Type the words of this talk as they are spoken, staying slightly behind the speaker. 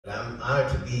I'm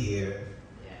honored to be here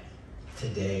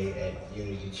today at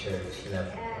Unity Church, and I'm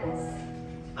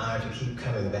honored to keep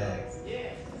coming back.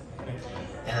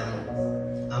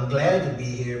 And I'm glad to be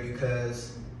here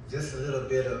because just a little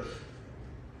bit of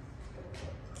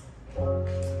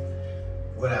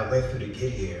what I went through to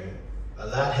get here. A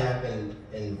lot happened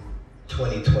in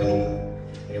 2020,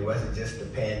 and it wasn't just the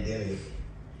pandemic.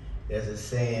 There's a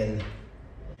saying,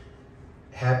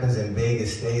 happens in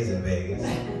Vegas, stays in Vegas.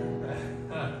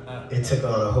 It took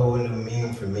on a whole new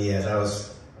meaning for me as I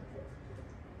was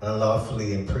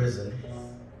unlawfully in prison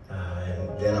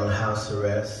and then on house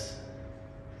arrest.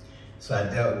 So I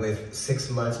dealt with 6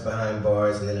 months behind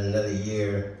bars and then another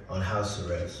year on house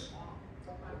arrest.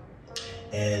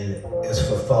 And it was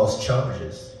for false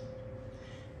charges.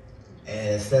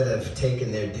 And instead of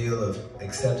taking their deal of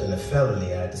accepting a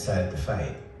felony, I decided to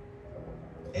fight.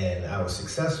 And I was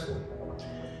successful.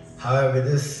 However,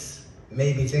 this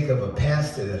made me think of a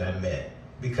pastor that I met,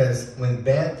 because when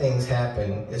bad things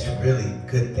happen, it's really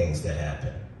good things that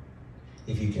happen,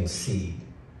 if you can see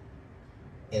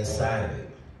inside of it.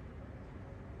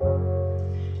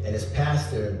 And this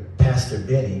pastor, Pastor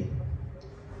Benny,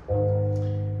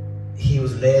 he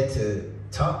was led to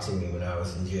talk to me when I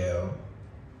was in jail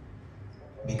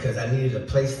because I needed a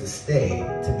place to stay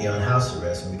to be on house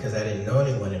arrest, and because I didn't know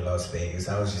anyone in Las Vegas,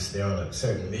 I was just there on a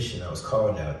certain mission. I was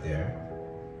called out there.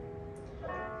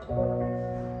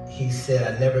 He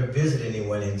said, I never visit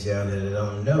anyone in jail that I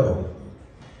don't know.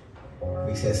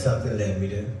 He said, something led me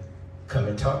to come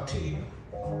and talk to you.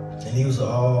 And these were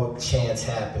all chance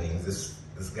happenings.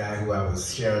 This guy who I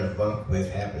was sharing a bunk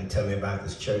with happened to tell me about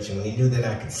this church, and when he knew that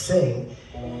I could sing,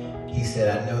 he said,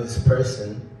 I know this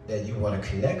person that you want to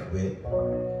connect with,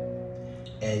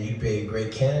 and you'd be a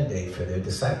great candidate for their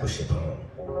discipleship home.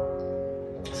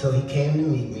 So he came to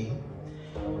meet me,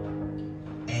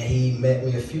 and he met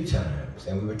me a few times,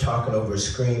 and we were talking over a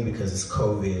screen because it's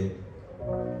COVID,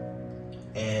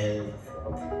 and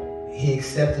he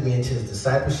accepted me into his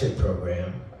discipleship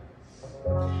program,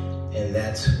 and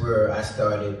that's where I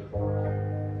started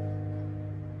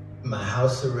my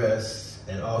house arrest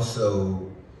and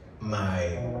also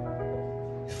my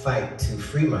fight to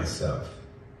free myself.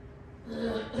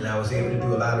 And I was able to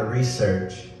do a lot of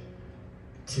research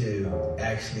to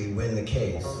actually win the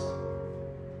case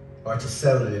or to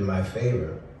settle it in my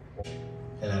favor.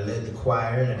 And I led the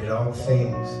choir and I did all the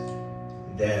things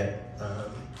that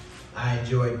I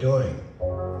enjoyed doing.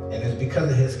 And it was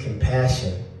because of his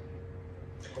compassion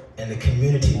and the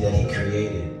community that he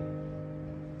created.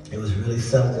 It was really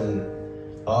something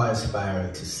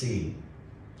awe-inspiring to see.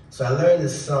 So I learned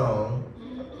this song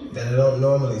that I don't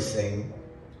normally sing,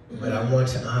 but I want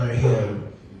to honor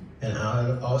him, and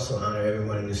I also honor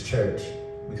everyone in this church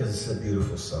because it's a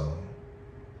beautiful song.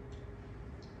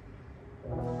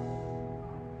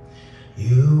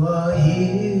 You are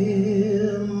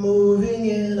here, moving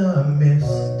in our midst.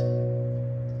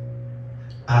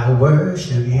 I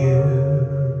worship you.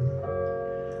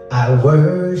 I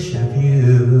worship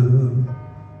you.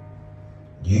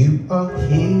 You are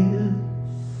here,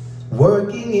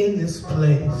 working in this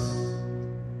place.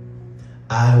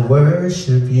 I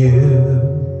worship you.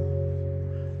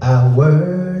 I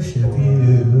worship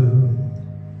you.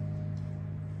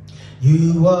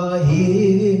 You are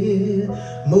here,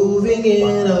 moving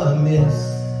in our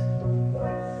midst.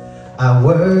 I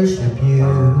worship you.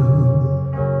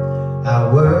 I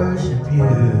worship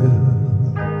you.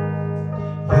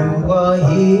 You are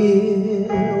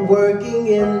here, working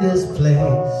in this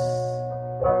place.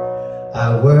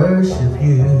 I worship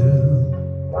you.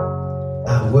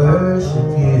 I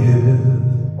worship you.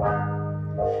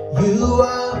 You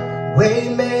are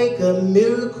waymaker,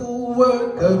 miracle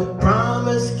worker,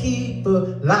 promise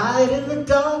keeper, light in the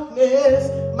darkness.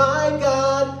 My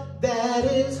God, that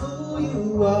is who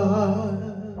you are.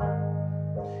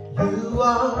 You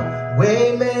are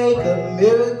waymaker,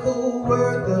 miracle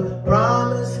worker,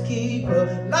 promise keeper,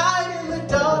 light in the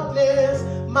darkness.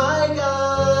 My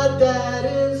God, that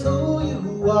is who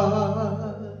you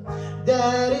are.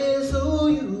 That is who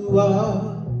you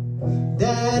are.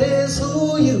 That is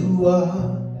who you are.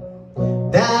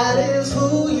 That is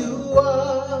who you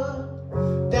are.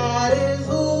 That is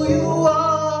who you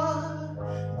are.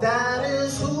 That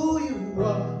is who you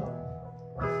are.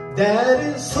 That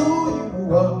is who you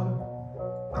are.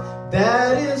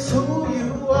 That is who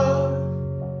you are.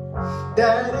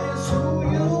 That is who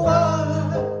you are.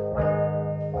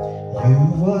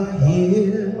 You are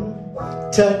here,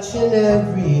 touching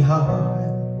every heart.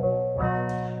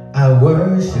 I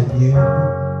worship you.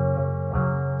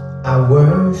 I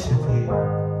worship you.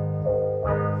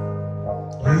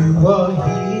 You are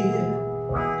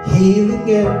here, healing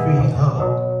every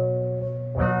heart.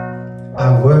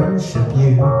 worship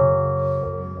you.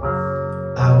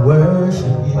 I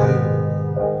worship you.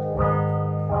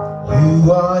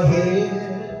 You are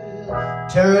here,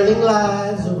 turning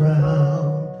lives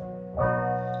around.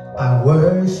 I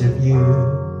worship you.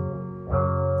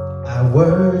 I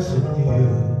worship you.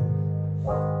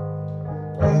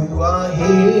 You are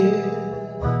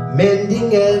here,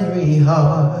 mending every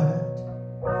heart.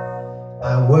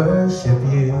 I worship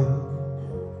you.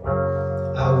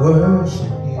 I worship you.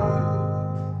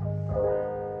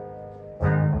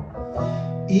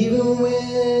 Even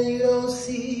when you don't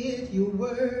see it, you're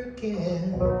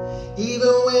working.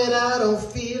 Even when I don't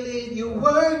feel it, you're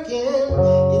working.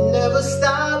 You never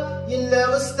stop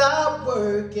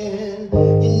working.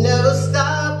 You never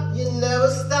stop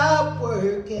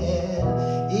working.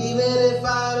 Even if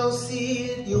I don't see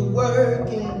it, you're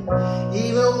working.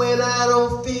 Even when I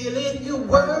don't feel it, you're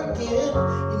working.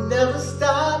 You never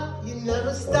stop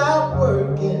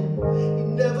working. You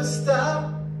never stop.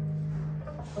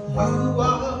 You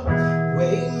are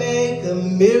waymaker,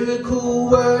 miracle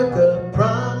worker,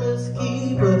 promise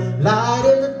keeper, light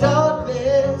in the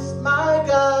darkness. My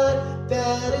God,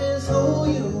 that is who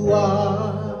you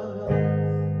are.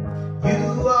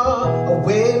 You are a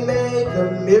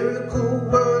waymaker, miracle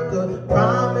worker,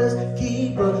 promise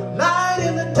keeper, light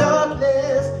in the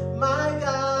darkness. My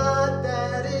God,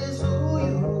 that is who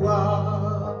you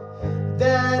are.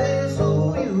 That is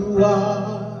who you are.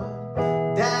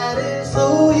 That is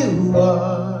who you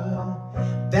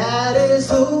are. That is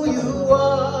who you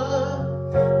are.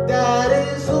 That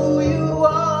is who you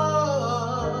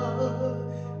are.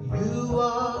 You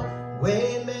are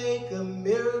waymaker,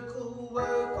 miracle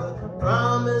worker,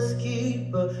 promise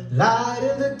keeper, light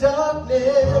in the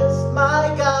darkness.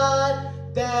 My God,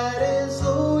 that is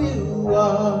who you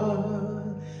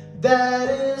are. That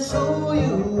is who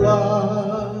you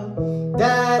are.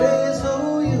 That is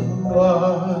who you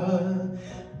are.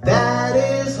 That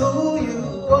is who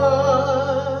you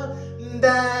are.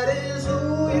 That is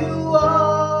who you are.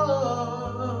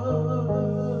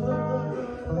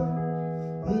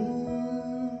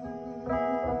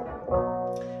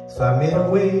 So I made a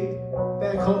way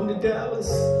back home to Dallas.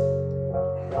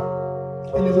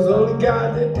 And it was only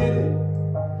God that did it.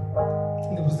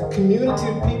 And it was the community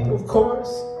of people, of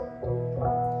course.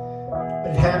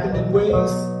 But it happened in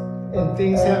ways, and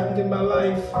things happened in my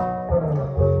life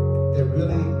that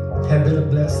really have been a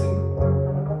blessing.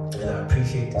 And I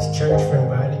appreciate this church for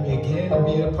inviting me again and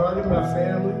being a part of my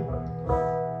family.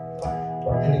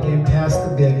 And again,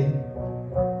 Pastor Benny,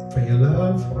 for your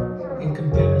love and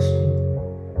compassion.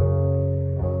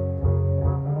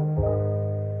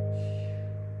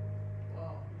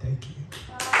 Thank you.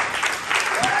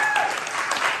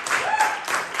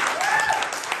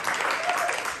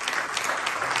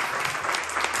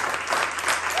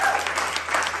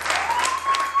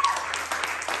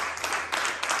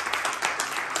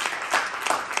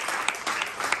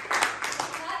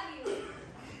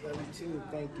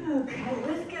 Thank you. Okay,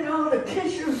 let's get all the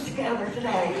pictures together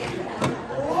today.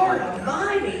 Lord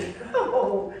Almighty.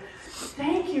 Oh,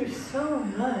 thank you so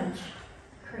much,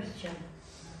 Kristian.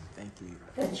 Thank you.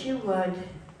 That you would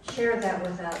share that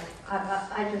with us.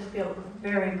 I just feel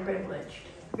very privileged.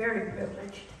 Very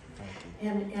privileged.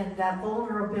 And that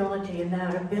vulnerability and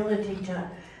that ability to,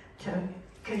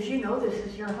 because you know this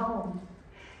is your home.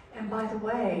 And by the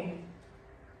way,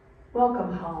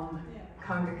 welcome home,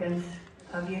 congregants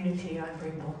of Unity on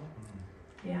Greenville.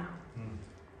 Yeah,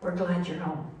 we're glad you're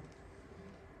home.